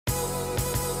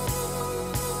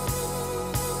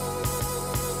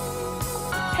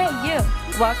Hi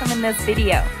you! Welcome in this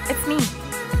video. It's me,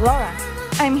 Laura.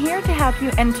 I'm here to help you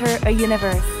enter a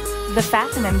universe, the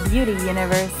fashion and beauty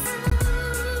universe.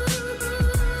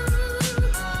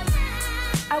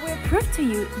 I will prove to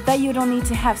you that you don't need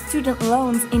to have student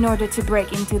loans in order to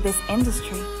break into this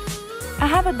industry. I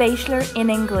have a bachelor in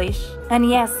English, and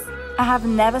yes, I have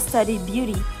never studied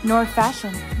beauty nor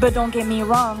fashion, but don't get me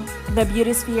wrong, the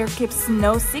beauty sphere keeps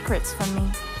no secrets from me.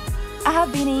 I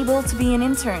have been able to be an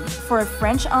intern for a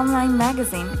French online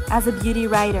magazine as a beauty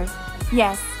writer.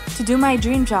 Yes, to do my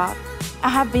dream job, I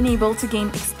have been able to gain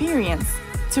experience,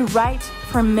 to write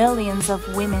for millions of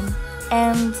women,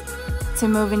 and to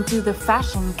move into the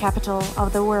fashion capital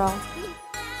of the world.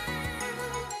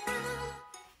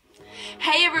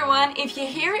 Hey everyone, if you're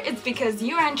here, it's because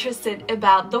you are interested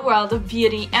about the world of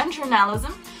beauty and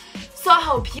journalism. So I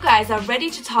hope you guys are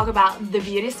ready to talk about the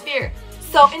beauty sphere.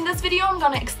 So in this video, I'm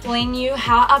gonna explain you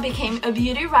how I became a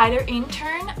beauty writer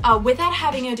intern without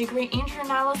having a degree in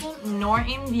journalism nor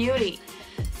in beauty.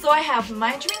 So I have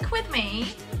my drink with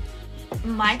me,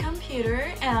 my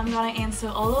computer, and I'm gonna answer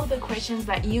all of the questions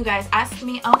that you guys asked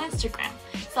me on Instagram.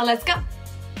 So let's go!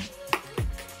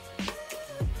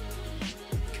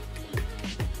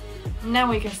 Now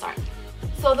we can start.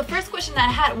 So the first question that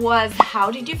I had was, how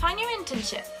did you find your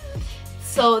internship?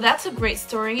 So that's a great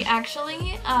story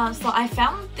actually. So I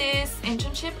found this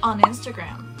internship on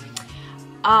Instagram.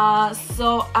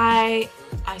 So I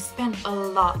spent a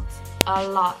lot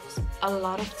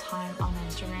of time on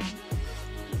Instagram,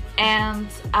 and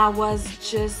I was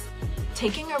just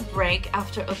taking a break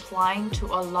after applying to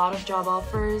a lot of job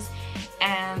offers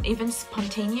and even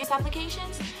spontaneous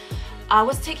applications. I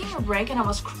was taking a break and I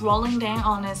was scrolling down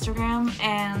on Instagram,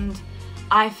 and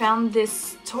I found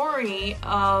this story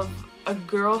of a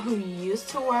girl who used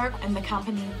to work in the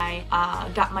company I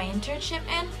got my internship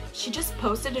in. She just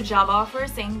posted a job offer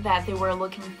saying that they were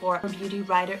looking for a beauty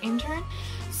writer intern.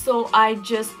 So I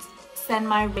just sent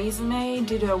my resume,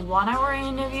 did a 1-hour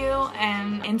interview,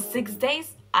 and in 6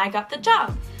 days I got the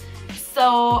job.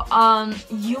 So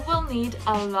you will need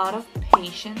a lot of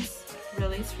patience.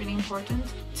 Really, it's really important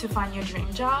to find your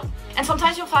dream job. And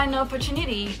sometimes you'll find an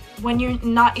opportunity when you're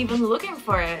not even looking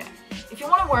for it. If you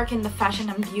want to work in the fashion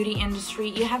and beauty industry,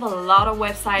 you have a lot of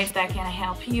websites that can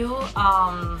help you,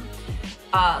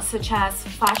 such as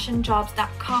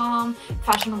fashionjobs.com,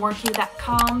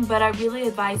 fashionworky.com, but I really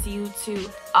advise you to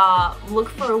look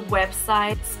for a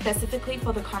website specifically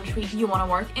for the country you want to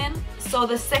work in. So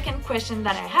the second question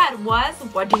that I had was,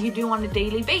 what do you do on a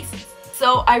daily basis?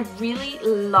 So I really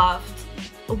loved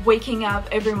waking up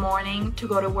every morning to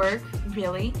go to work,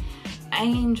 really. I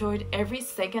enjoyed every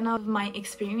second of my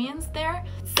experience there.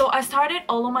 So I started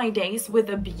all of my days with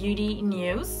a beauty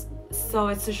news. So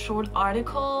it's a short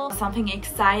article, something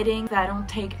exciting that don't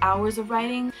take hours of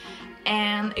writing.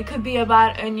 And it could be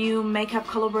about a new makeup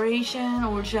collaboration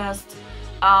or just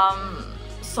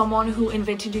someone who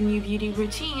invented a new beauty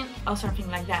routine or something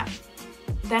like that.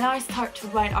 Then I start to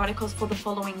write articles for the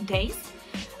following days.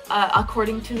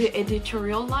 According to the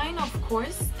editorial line, of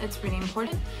course, it's really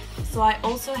important. So I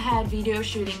also had video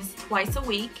shootings twice a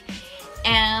week,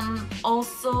 and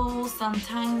also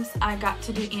sometimes I got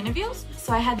to do interviews.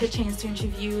 So I had the chance to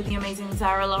interview the amazing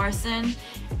Zara Larsson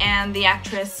and the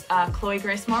actress Chloe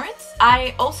Grace Moritz.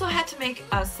 I also had to make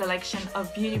a selection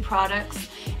of beauty products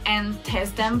and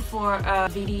test them for a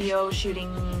video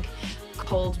shooting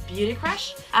called Beauty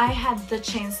Crush. I had the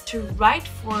chance to write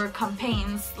for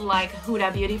campaigns like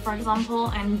Huda Beauty, for example,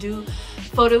 and do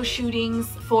photo shootings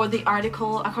for the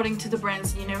article according to the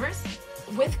brand's universe.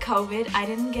 With COVID, I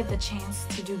didn't get the chance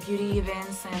to do beauty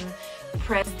events and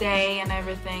press day and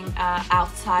everything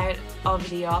outside of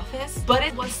the office, but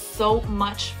it was so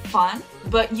much fun.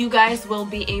 But you guys will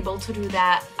be able to do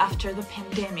that after the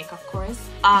pandemic, of course.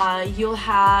 You'll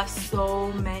have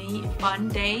so many fun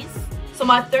days. So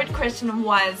my third question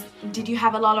was, did you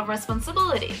have a lot of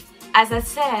responsibilities? As I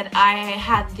said, I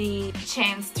had the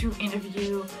chance to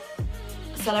interview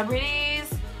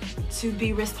celebrities, to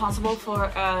be responsible for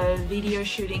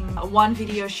one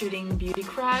video shooting Beauty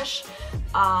Crush.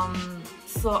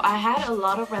 So I had a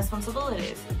lot of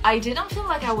responsibilities. I didn't feel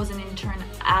like I was an intern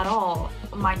at all.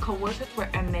 My co-workers were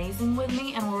amazing with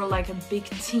me, and we were like a big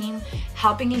team,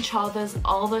 helping each other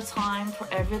all the time for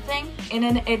everything. In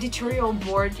an editorial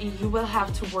board, you will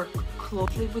have to work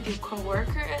closely with your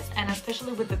co-workers, and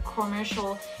especially with the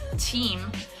commercial team,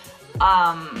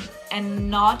 and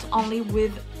not only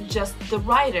with just the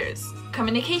writers.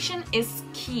 Communication is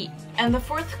key. And the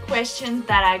fourth question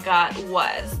that I got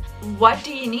was, what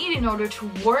do you need in order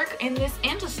to work in this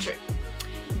industry?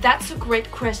 That's a great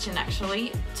question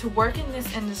actually. To work in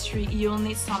this industry, you'll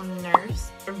need some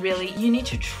nerves, really. You need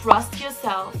to trust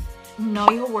yourself, know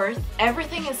your worth.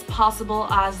 Everything is possible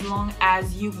as long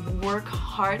as you work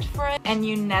hard for it and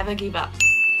you never give up.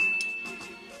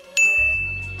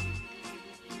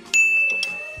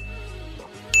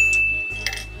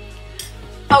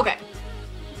 Okay,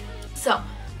 so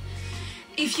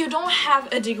if you don't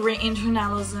have a degree in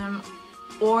journalism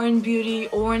or in beauty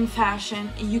or in fashion,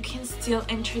 you can still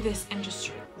enter this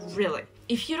industry, really.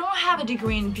 If you don't have a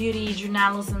degree in beauty,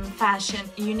 journalism, fashion,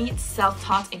 you need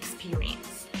self-taught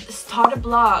experience. Start a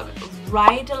blog,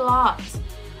 write a lot,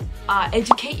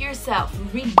 educate yourself,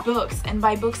 read books, and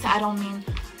by books I don't mean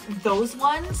those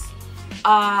ones.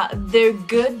 They're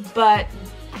good but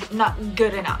not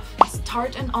good enough.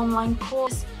 Start an online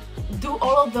course. Do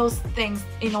all of those things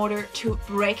in order to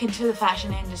break into the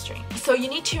fashion industry. So you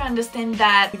need to understand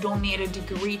that you don't need a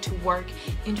degree to work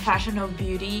in fashion or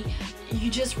beauty. You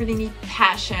just really need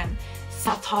passion,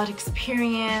 self-taught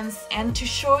experience, and to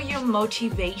show your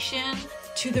motivation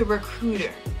to the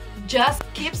recruiter. Just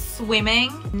keep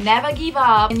swimming, never give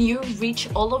up, and you reach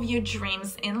all of your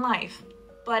dreams in life.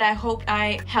 But I hope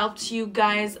I helped you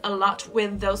guys a lot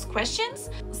with those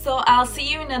questions. So I'll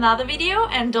see you in another video,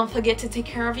 and don't forget to take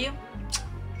care of you.